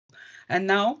And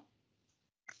now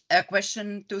a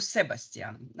question to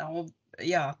Sebastian. Now,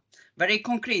 yeah, very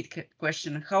concrete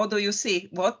question. How do you see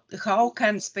how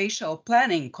can spatial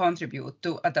planning contribute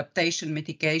to adaptation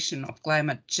mitigation of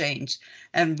climate change?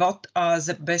 And what are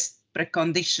the best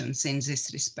preconditions in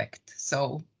this respect?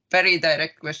 So very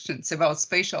direct questions about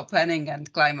spatial planning and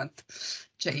climate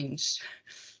change.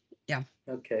 Yeah.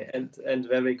 Okay, and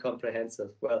very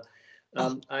comprehensive. Well,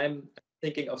 I'm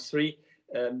thinking of three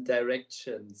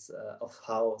directions of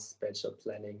how spatial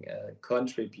planning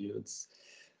contributes.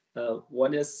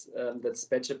 One is that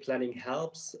spatial planning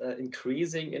helps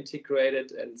increasing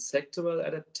integrated and sectoral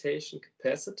adaptation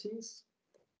capacities.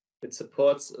 It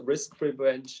supports risk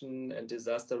prevention and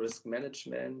disaster risk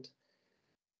management,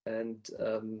 and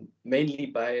mainly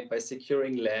by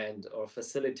securing land or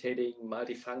facilitating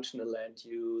multifunctional land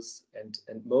use, and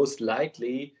most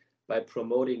likely by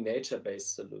promoting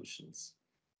nature-based solutions.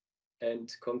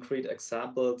 And concrete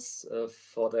examples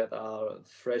for that are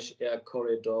fresh air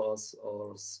corridors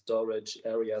or storage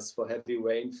areas for heavy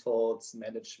rainfalls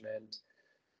management,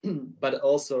 but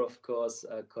also, of course,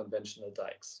 conventional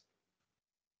dikes.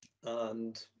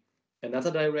 And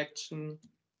another direction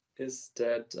is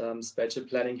that spatial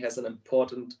planning has an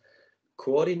important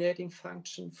coordinating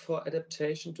function for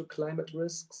adaptation to climate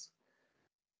risks.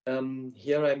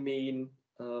 Here I mean,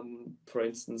 for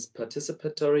instance,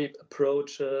 participatory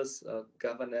approaches,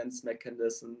 governance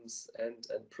mechanisms, and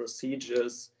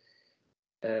procedures.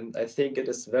 And I think it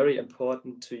is very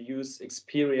important to use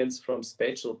experience from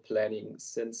spatial planning,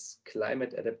 since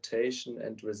climate adaptation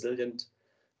and resilient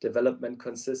development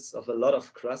consists of a lot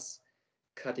of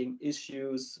cross-cutting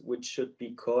issues which should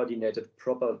be coordinated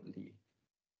properly.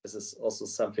 This is also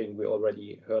something we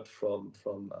already heard from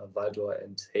Valdor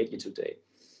and Heidi today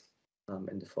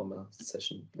in the former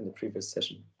session, in the previous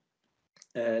session.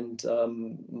 And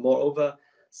moreover,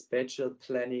 spatial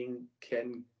planning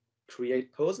can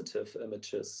create positive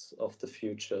images of the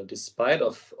future despite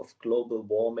of global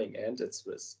warming and its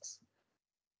risks.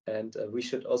 And we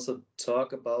should also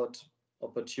talk about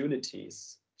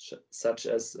opportunities such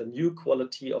as a new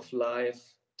quality of life.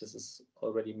 This is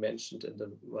already mentioned in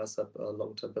the WASAP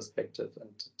long-term perspective,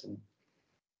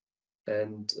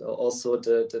 and also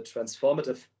the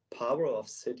transformative power of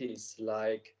cities,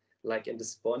 like in the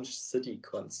sponge city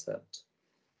concept.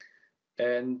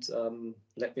 And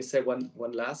let me say one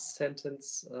last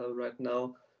sentence right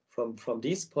now. From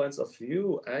these points of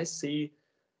view, I see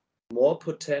more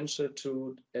potential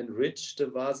to enrich the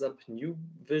WASAP new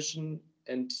vision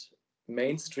and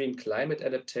mainstream climate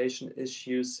adaptation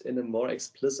issues in a more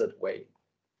explicit way.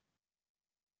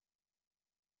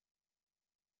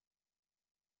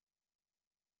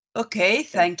 Okay,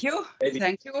 thank you.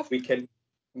 Thank you.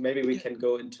 Maybe we can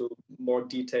go into more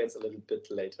details a little bit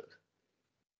later.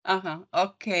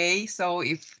 Okay, so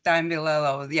if time will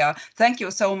allow, yeah. Thank you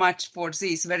so much for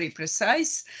these very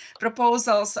precise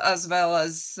proposals, as well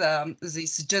as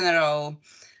this general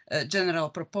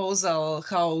proposal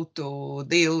how to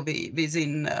deal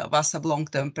within WASAP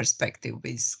long-term perspective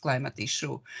with climate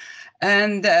issue.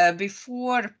 And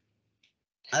before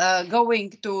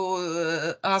going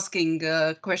to asking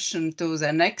a question to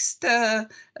the next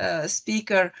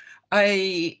speaker,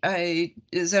 I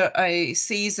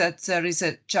see that there is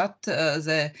a chat,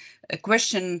 a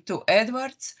question to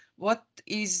Edwards. What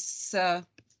is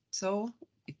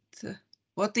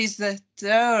what is the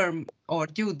term or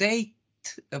due date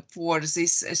for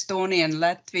this Estonian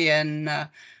Latvian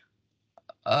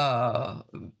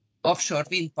offshore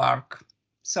wind park?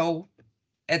 So,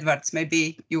 Edwards,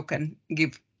 maybe you can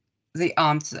give the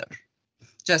answer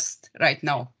just right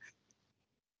now.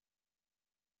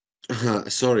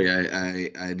 Sorry,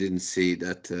 I didn't see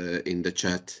that in the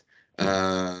chat.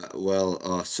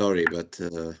 Sorry, but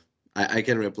I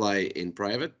can reply in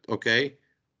private, okay,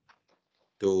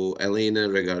 to Elena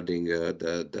regarding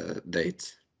the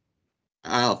dates.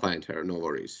 I'll find her, no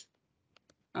worries.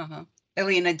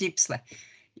 Elina Gipsle.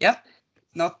 Yeah,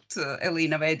 not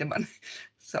Elina Weidemann.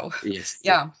 So, yes.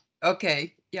 Yeah,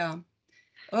 okay, yeah.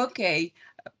 Okay,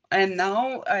 and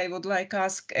now I would like to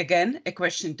ask again a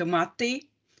question to Matti.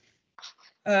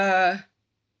 How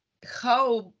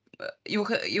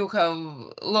you have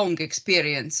long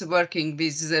experience working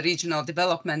with the regional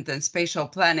development and spatial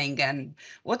planning, and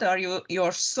what are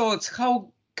your thoughts?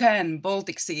 How can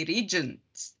Baltic Sea region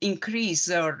increase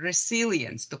their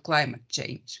resilience to climate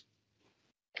change?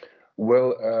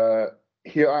 Well,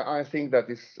 here I think that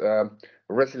this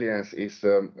resilience is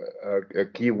a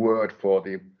key word for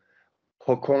the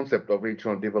whole concept of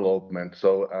regional development.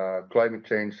 So climate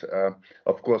change,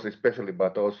 of course, especially,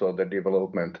 but also the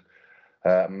development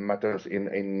matters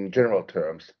in general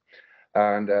terms.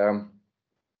 And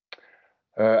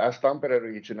As Tampere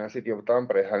region and city of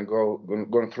Tampere have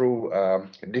gone through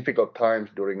difficult times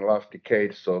during last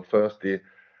decade. So first the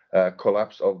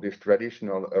collapse of this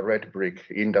traditional red brick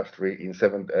industry in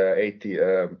 80,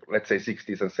 let's say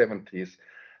 60s and 70s,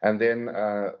 and then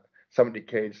some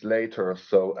decades later,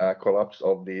 so collapse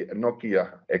of the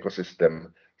Nokia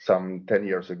ecosystem some 10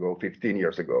 years ago, 15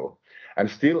 years ago, and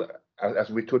still as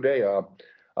we today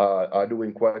are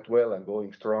doing quite well and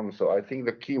going strong. So I think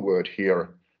the key word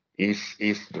here is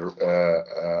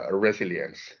the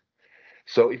resilience.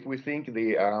 So if we think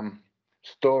the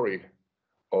story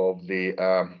of the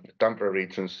Tampere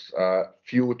region's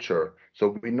future,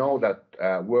 so we know that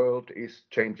world is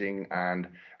changing and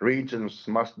regions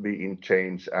must be in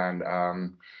change, and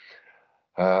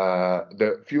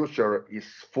the future is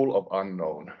full of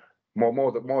unknown,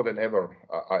 more than ever,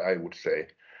 I would say.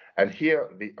 And here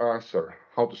the answer,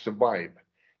 how to survive,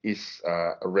 is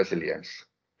resilience.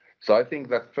 So I think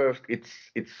that first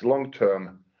it's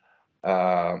long-term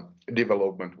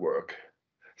development work.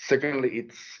 Secondly,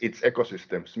 it's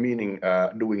ecosystems, meaning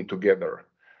doing together,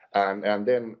 and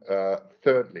then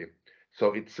thirdly,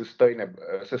 so it's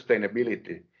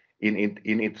sustainability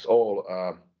in its all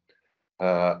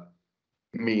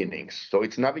meanings. So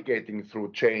it's navigating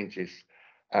through changes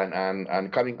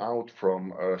and coming out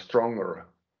from stronger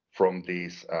from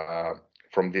these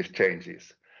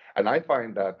changes. And I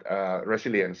find that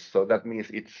resilience, so that means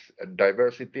it's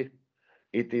diversity.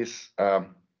 It is,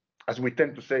 as we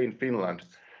tend to say in Finland,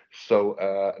 so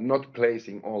not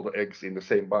placing all the eggs in the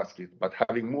same basket, but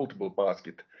having multiple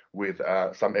baskets with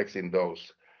some eggs in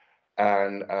those.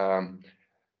 And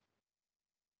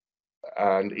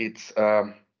it's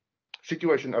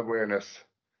situation awareness,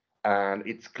 and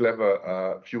it's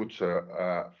clever future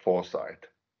foresight.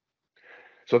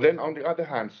 So then on the other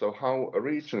hand, so how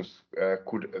regions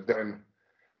could then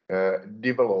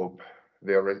develop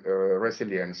their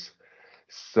resilience.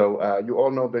 So you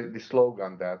all know the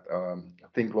slogan that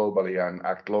think globally and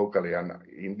act locally. And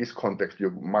in this context,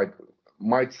 you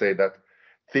might say that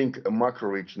think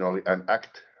macro-regionally and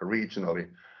act regionally.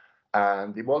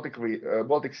 And the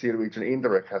Baltic Sea Region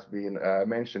Interreg has been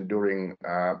mentioned during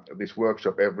this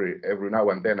workshop every now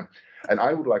and then. And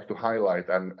I would like to highlight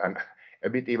and a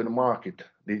bit even market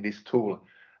this tool,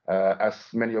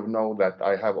 as many of you know that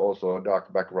I have also a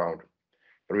dark background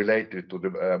related to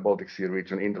the Baltic Sea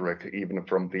Region Interreg, even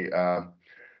from the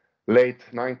late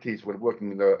 90s when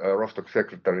working in the Rostock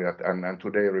Secretariat, and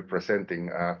today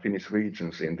representing Finnish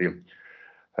regions in the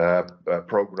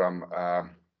program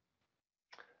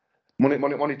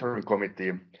monitoring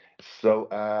committee. So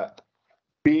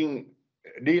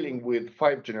dealing with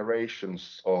 5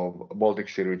 generations of Baltic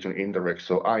Sea Region Interreg,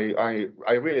 so I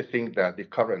really think that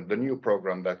the new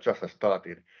program that just has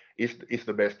started is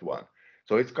the best one.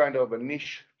 So it's kind of a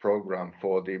niche program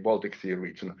for the Baltic Sea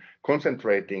region,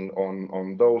 concentrating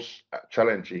on those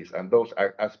challenges and those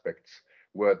aspects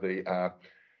where the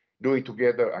doing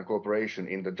together and cooperation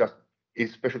in the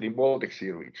especially in Baltic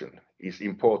Sea region is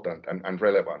important and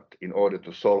relevant in order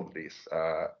to solve these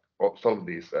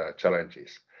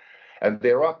challenges. And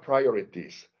there are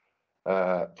priorities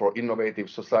for innovative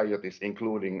societies,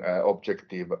 including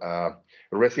objective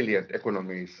resilient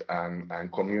economies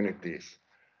and communities.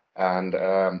 And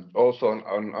also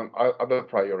on other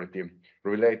priority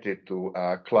related to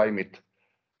climate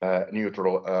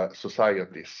neutral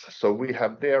societies. So we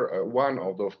have there one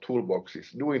of those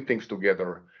toolboxes, doing things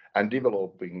together and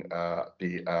developing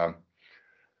the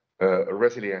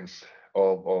resilience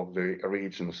of the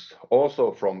regions,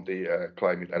 also from the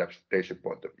climate adaptation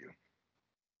point of view.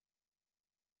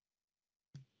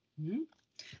 Mm-hmm.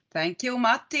 Thank you,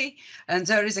 Matti. And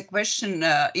there is a question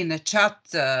in the chat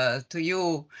to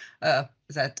you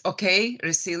that, okay,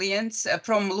 resilience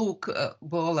from Luke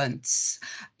Bolens,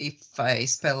 if I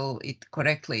spell it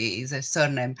correctly, the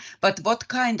surname. But what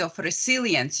kind of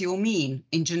resilience you mean?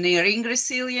 Engineering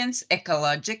resilience,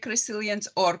 ecologic resilience,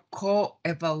 or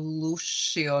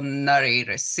co-evolutionary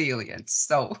resilience?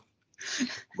 So.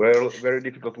 Well, very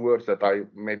difficult words that I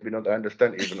maybe not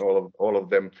understand even all of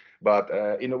them, but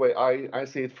in a way I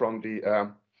see it from the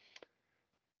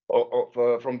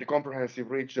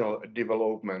comprehensive regional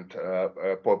development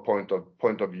point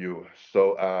of view.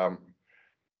 So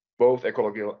both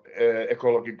ecological,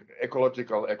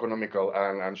 economical,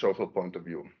 and social point of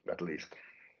view, at least.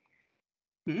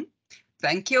 Mm-hmm.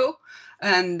 Thank you.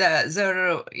 And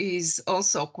there is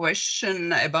also a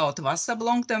question about WASAB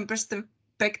long-term perspective.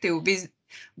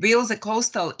 Will the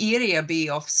coastal area be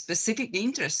of specific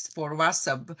interest for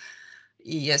WASAB?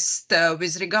 Yes,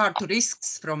 with regard to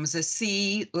risks from the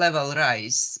sea level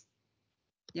rise.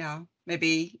 Yeah,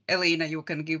 maybe Elina, you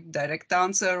can give direct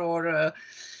answer, or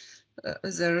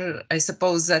I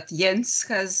suppose that Jens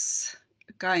has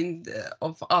kind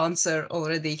of answer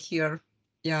already here.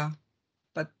 Yeah,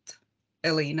 but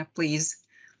Elina, please.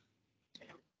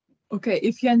 Okay,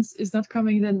 if Jens is not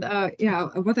coming, then yeah,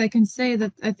 what I can say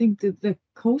that I think that the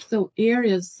coastal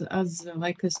areas as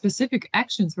like specific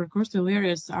actions for coastal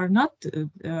areas are not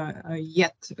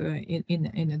yet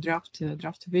in a draft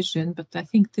vision, but I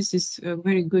think this is a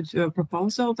very good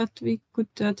proposal that we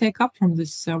could take up from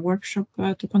this workshop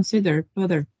to consider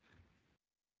further.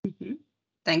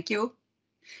 Thank you.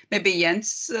 Maybe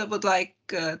Jens would like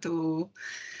to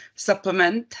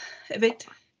supplement a bit.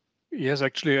 Yes,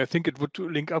 actually, I think it would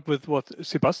link up with what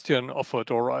Sebastian offered,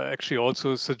 or I actually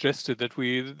also suggested that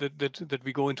we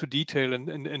go into detail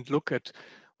and look at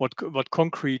what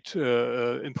concrete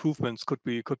improvements could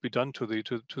be done to the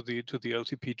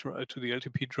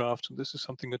LTP draft. And this is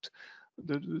something that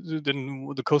then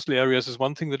the coastal areas is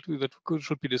one thing that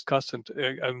should be discussed, and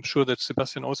I'm sure that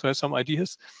Sebastian also has some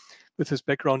ideas with his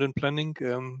background in planning.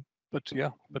 But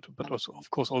yeah, but also of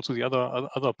course also the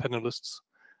other panelists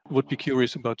would be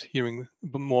curious about hearing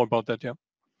more about that. Yeah.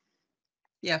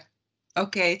 Yeah.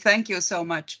 Okay. Thank you so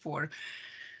much for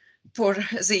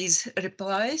these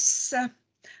replies.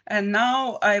 And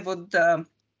now I would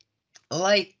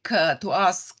like to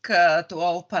ask to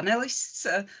all panelists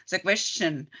the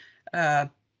question,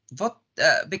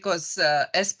 because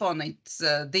ESPON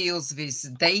deals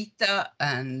with data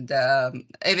and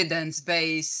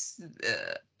evidence-based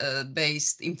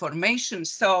based information.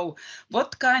 So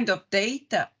what kind of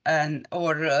data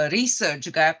or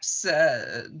research gaps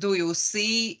do you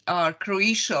see are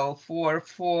crucial for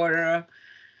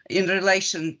in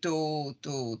relation to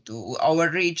our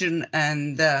region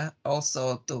and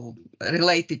also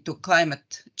related to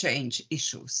climate change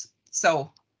issues?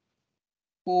 So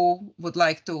who would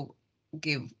like to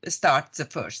start the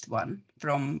first one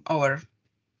from our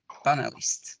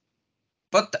panelists?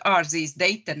 What are these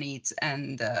data needs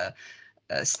and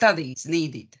studies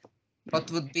needed? What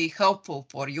would be helpful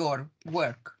for your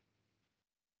work?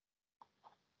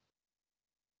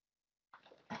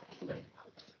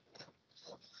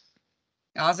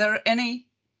 Are there any?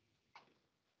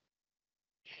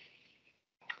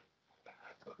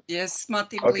 Yes,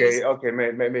 Matti, please. Okay.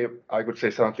 Maybe I could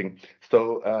say something.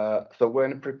 So,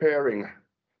 when preparing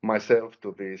myself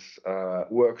to this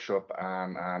workshop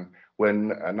and when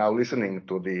now listening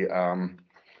to the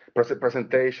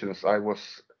presentations, I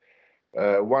was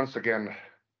once again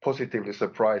positively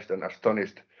surprised and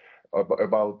astonished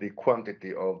about the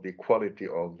quantity of the quality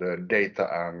of the data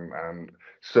and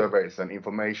surveys and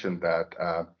information that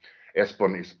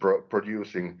ESPON is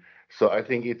producing. So I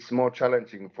think it's more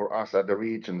challenging for us at the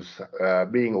regions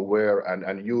being aware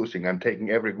and using and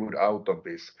taking every good out of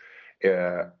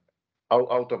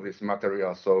this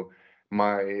material. So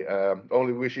my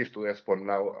only wishes to ESPON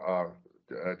now are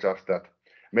just that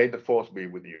may the force be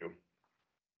with you.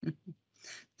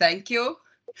 Thank you.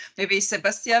 Maybe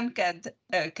Sebastian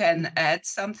can add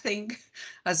something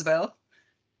as well.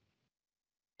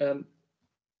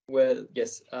 Well,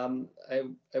 yes, I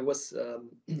was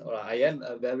or I am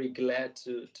very glad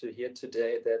to hear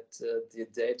today that the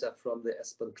data from the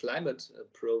ESPON Climate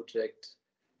Project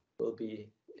will be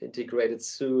integrated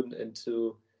soon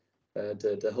into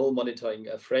the whole monitoring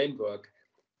framework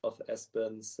of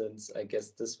ESPON, since I guess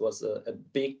this was a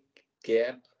big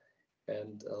gap,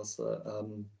 and also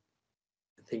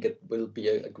I think it will be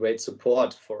a great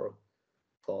support for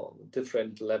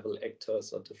different level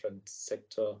actors or different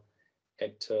sector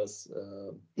actors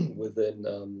within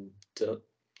the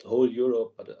whole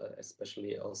Europe, but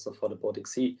especially also for the Baltic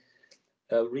Sea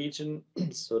region.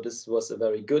 So this was a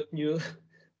very good news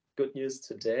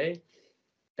today,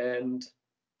 and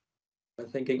I'm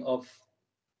thinking of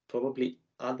probably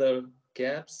other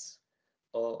gaps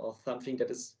or something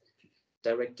that is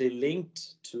directly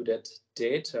linked to that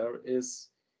data is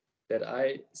that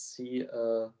I see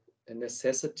a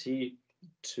necessity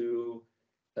to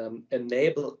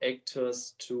enable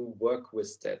actors to work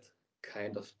with that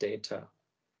kind of data.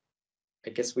 I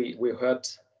guess we heard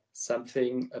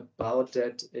something about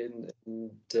that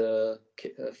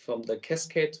from the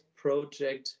Cascade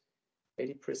project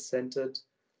Eddie presented,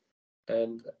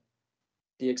 and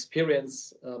the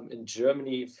experience in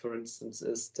Germany, for instance,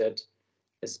 is that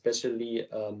especially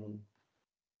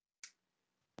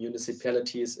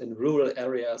municipalities in rural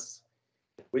areas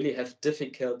really have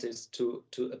difficulties to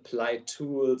apply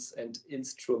tools and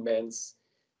instruments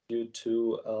due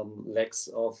to lacks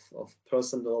of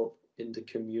personnel in the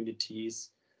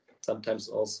communities, sometimes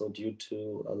also due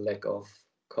to a lack of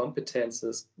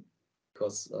competences,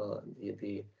 because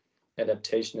the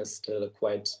adaptation is still a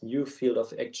quite new field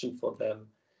of action for them.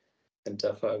 and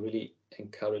therefore I really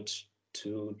encourage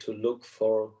to look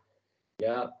for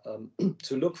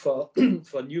to look for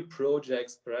for new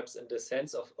projects, perhaps in the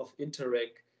sense of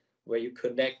Interact, where you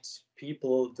connect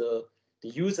people, the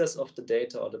users of the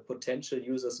data or the potential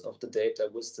users of the data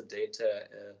with the data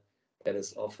that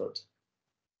is offered.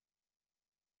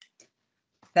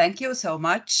 Thank you so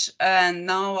much. And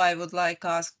now I would like to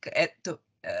ask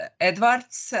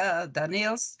Edwards,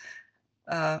 Daniels,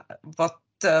 what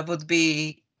would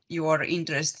be your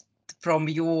interest from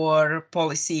your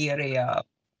policy area,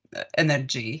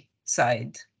 energy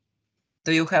side?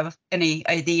 Do you have any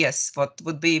ideas what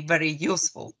would be very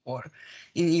useful for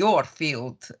in your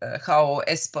field, how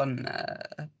ESPON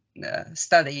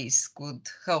studies could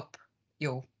help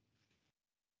you?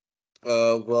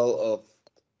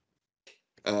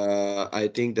 I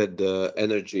think that the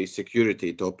energy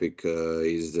security topic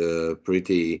is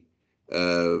pretty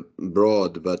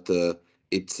broad, but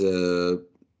it's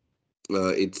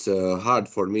hard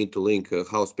for me to link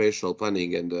how spatial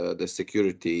planning and the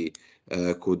security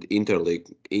could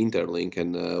interlink,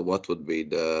 and what would be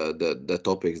the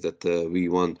topics that we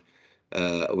would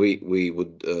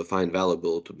find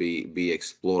valuable to be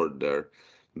explored there.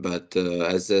 But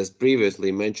as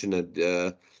previously mentioned,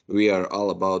 we are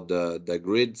all about the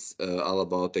grids, all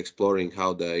about exploring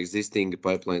how the existing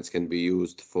pipelines can be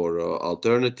used for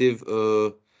alternative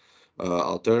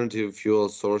fuel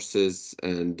sources,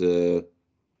 and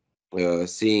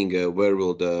seeing where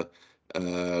will the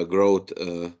growth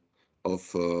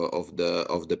of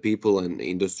the people and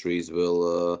industries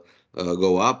will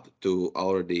go up to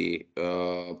already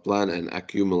plan and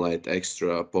accumulate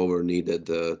extra power needed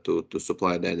to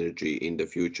supply the energy in the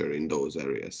future in those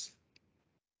areas.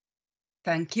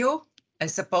 Thank you. I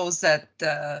suppose that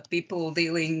people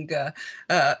dealing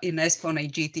in ESPON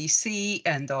AGTC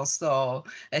and also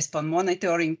ESPON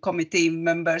monitoring committee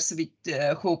members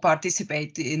who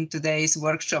participate in today's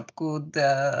workshop could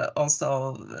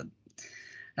also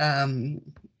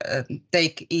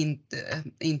take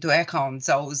into account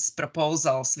those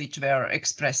proposals which were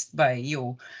expressed by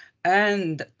you.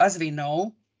 And as we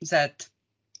know that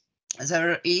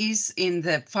there is in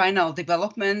the final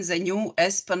development the new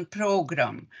ESPON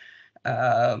program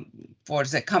for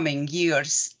the coming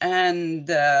years. And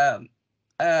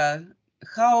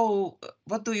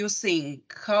what do you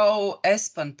think, how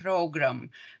ESPON program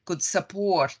could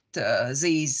support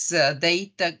these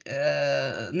data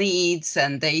needs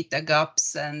and data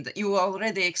gaps? And you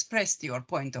already expressed your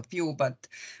point of view, but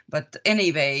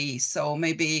anyway, so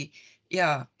maybe,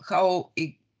 yeah, how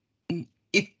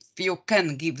if you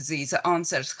can give these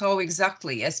answers, how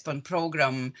exactly ESPON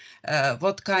program,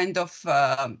 what kind of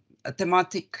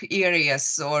thematic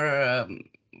areas or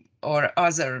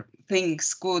other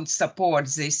things could support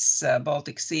this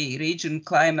Baltic Sea region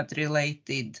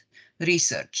climate-related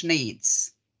research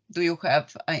needs? Do you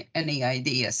have any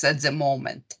ideas at the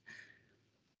moment?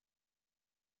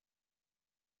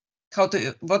 How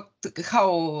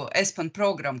ESPON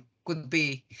program could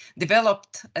be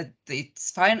developed at its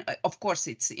final, of course,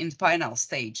 it's in final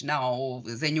stage now,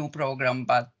 the new program,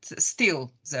 but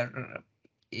still there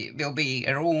will be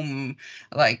a room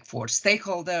like for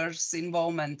stakeholders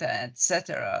involvement,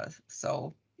 etc.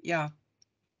 So yeah,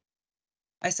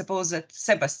 I suppose that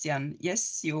Sebastian,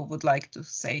 yes, you would like to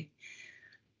say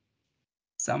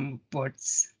some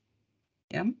words.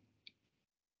 Yeah.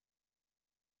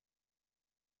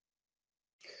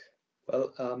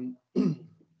 Well,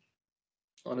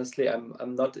 honestly,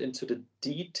 I'm not into the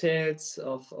details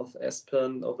of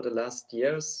ESPON over the last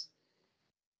years.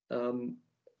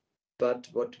 But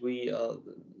what we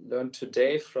learned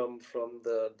today from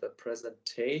the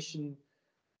presentation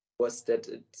was that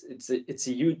it's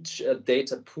a huge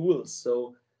data pool.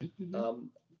 So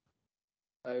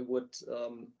I would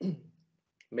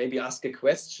maybe ask a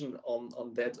question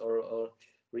on that, or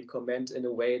recommend in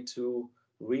a way to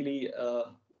really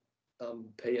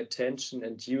pay attention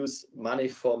and use money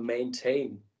for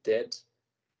maintain that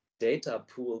data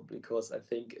pool, because I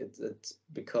think it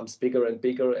becomes bigger and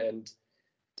bigger, and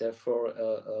therefore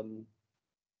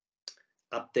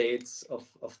updates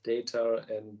of data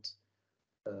and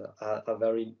are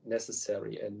very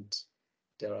necessary, and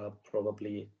there are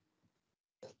probably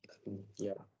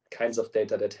kinds of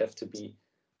data that have to be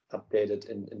updated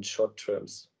in short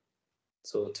terms.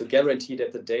 So to guarantee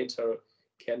that the data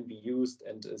can be used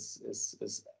and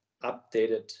is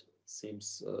updated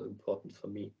seems important for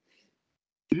me.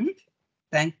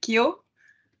 Thank you.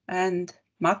 And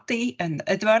Matti and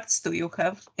Edwards, do you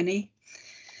have any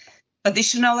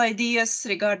additional ideas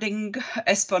regarding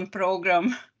ESPON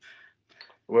program?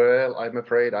 Well, I'm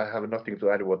afraid I have nothing to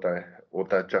add what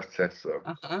I just said. So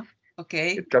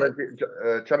Okay.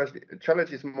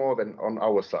 Challenge is more than on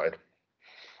our side.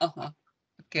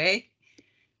 Okay.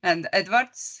 And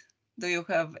Edwards, do you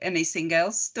have anything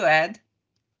else to add?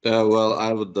 Well,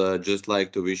 I would just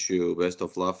like to wish you best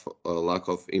of luck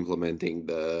of implementing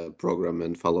the program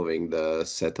and following the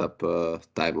setup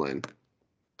timeline.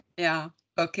 Yeah.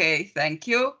 Okay. Thank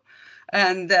you.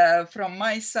 And from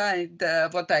my side,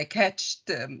 what I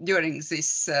catched during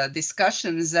this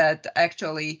discussion is that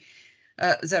actually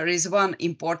there is one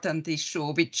important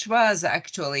issue which was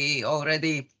actually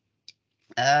already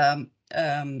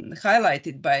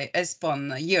highlighted by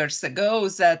ESPON years ago,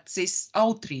 that this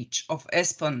outreach of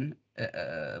ESPON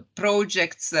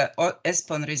projects or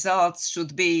ESPON results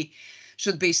should be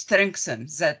strengthened.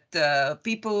 That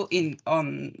people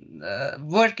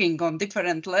working on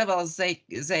different levels,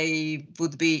 they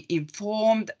would be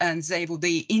informed and they would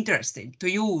be interested to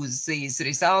use these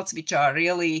results, which are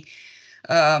really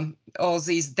all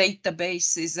these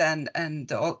databases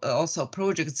and also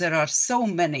projects. There are so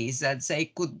many that they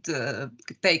could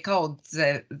take out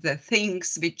the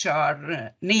things which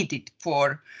are needed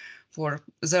for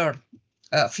their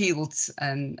fields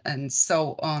and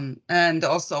so on. And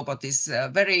also what is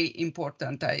very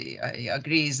important, I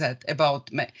agree, that about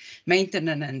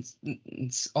maintenance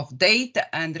of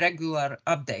data and regular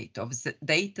update of the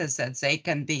data, that they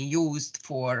can be used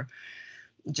for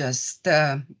just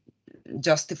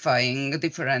justifying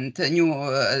different new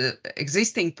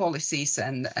existing policies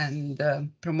and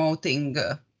promoting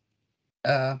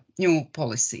new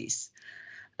policies.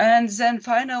 And then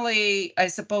finally, I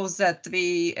suppose that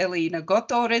we, Elina,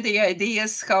 got already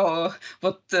ideas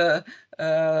what a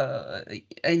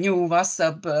new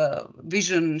WhatsApp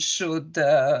vision should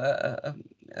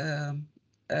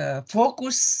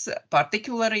focus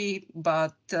particularly,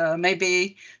 but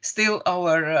maybe still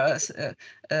our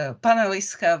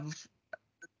panelists have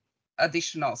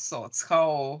additional thoughts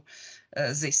how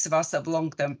this WhatsApp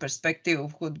long-term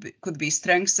perspective could be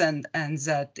strengthened and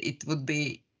that it would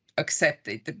be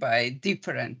accepted by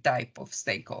different type of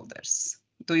stakeholders.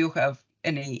 Do you have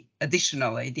any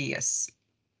additional ideas?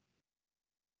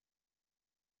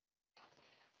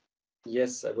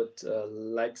 Yes, I would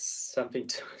like something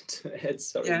to add.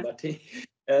 Sorry, Yeah. Matti.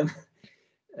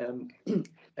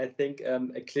 I think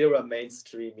a clearer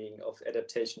mainstreaming of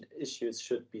adaptation issues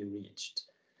should be reached.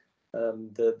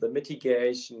 The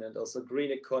mitigation and also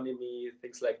green economy,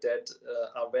 things like that,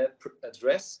 are well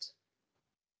addressed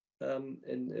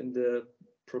in the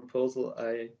proposal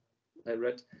I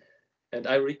read. And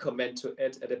I recommend to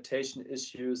add adaptation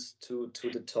issues to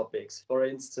the topics. For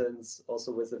instance,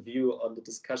 also with a view on the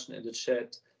discussion in the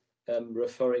chat,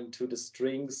 referring to the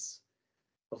strings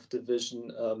of the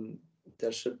vision,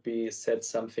 there should be said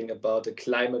something about a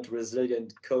climate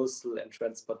resilient coastal and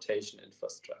transportation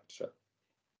infrastructure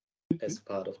as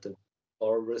part of the,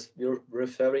 or you're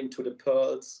referring to the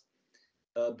pearls,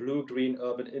 blue-green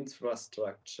urban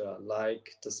infrastructure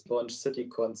like the sponge city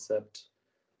concept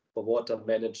for water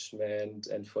management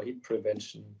and for heat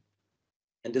prevention.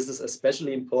 And this is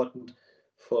especially important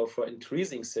for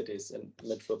increasing cities and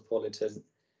metropolitan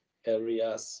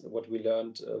areas, what we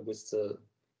learned with the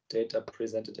data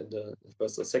presented in the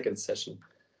first or second session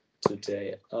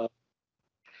today.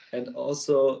 And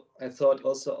also, I thought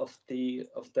also of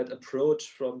that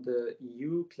approach from the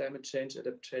EU climate change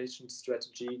adaptation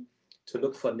strategy to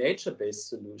look for nature-based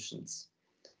solutions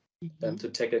to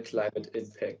tackle climate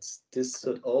impacts. This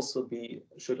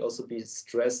should also be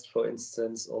stressed, for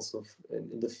instance, also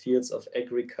in the fields of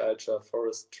agriculture,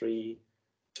 forestry,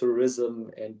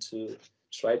 tourism, and to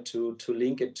try to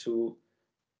link it to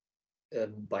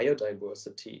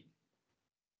biodiversity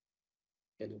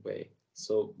in a way.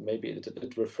 So maybe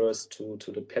it refers to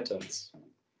the patterns.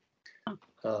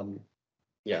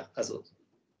 Yeah, also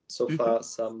so far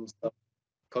some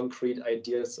concrete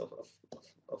ideas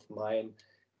of mine.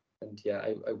 And yeah,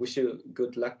 I wish you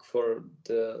good luck for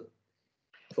the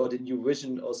new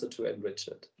vision, also to enrich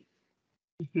it.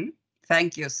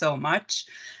 Thank you so much.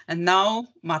 And now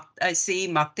I see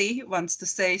Matti wants to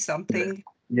say something.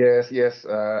 Yes,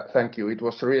 thank you. It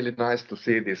was really nice to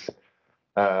see this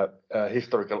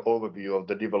historical overview of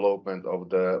the development of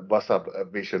the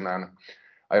WhatsApp vision. And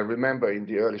I remember in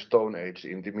the early Stone Age,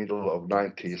 in the middle of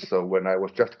 90s, so when I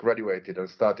was just graduated and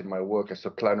started my work as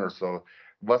a planner, so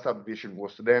WhatsApp vision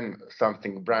was then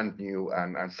something brand new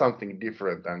and something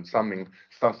different and something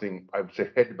I would say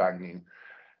headbanging.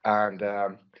 And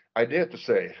I dare to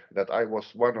say that I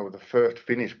was one of the first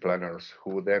Finnish planners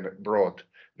who then brought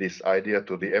this idea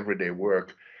to the everyday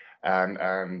work.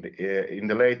 And in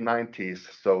the late 90s,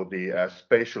 so the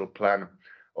spatial plan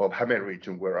of Häme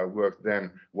region where I worked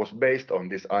then was based on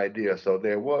this idea. So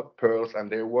there were pearls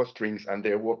and there were strings and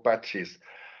there were patches.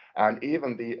 And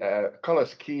even the color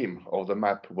scheme of the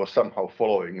map was somehow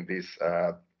following these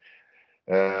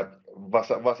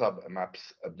WASAB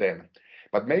maps then.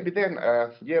 But maybe then,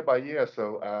 year by year,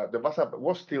 so the WASAB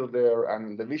was still there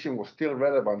and the vision was still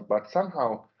relevant, but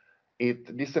somehow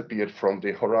it disappeared from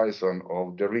the horizon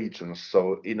of the regions.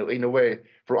 So in a way,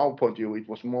 from our point of view, it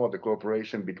was more the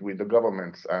cooperation between the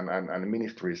governments and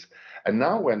ministries. And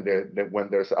now when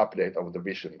there's an update of the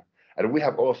vision, and we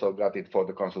have also got it for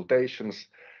the consultations,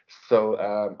 so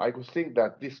I could think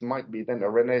that this might be then a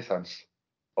renaissance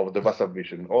of the WASAB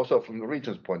vision, also from the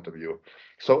region's point of view.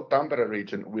 So Tampere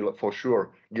region will for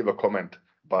sure give a comment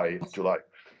by July.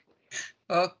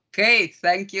 Okay,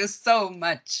 thank you so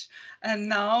much. And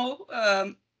now,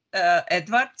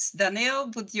 Edwards, Daniel,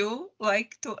 would you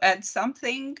like to add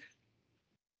something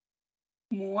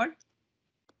more?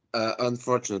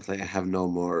 Unfortunately, I have no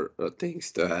more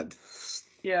things to add.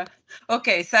 Yeah.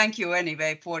 Okay. Thank you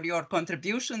anyway for your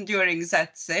contribution during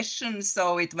that session.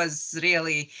 So it was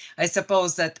really, I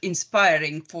suppose, that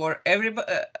inspiring for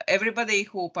everybody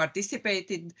who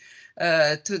participated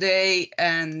today,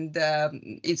 and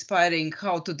inspiring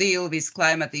how to deal with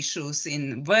climate issues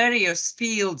in various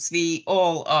fields we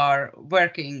all are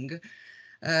working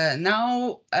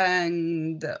now,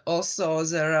 and also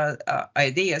there are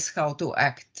ideas how to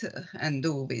act and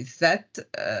do with that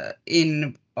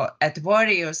at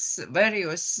various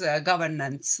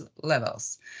governance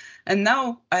levels. And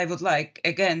now I would like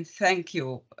again thank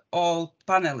you all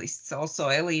panelists, also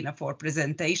Elina for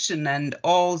presentation, and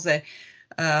all the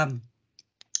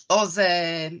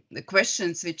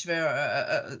questions which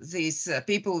were these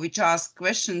people which asked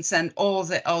questions, and all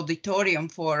the auditorium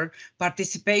for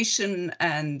participation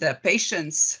and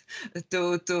patience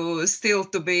to still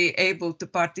to be able to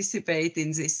participate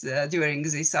in this during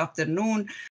this afternoon.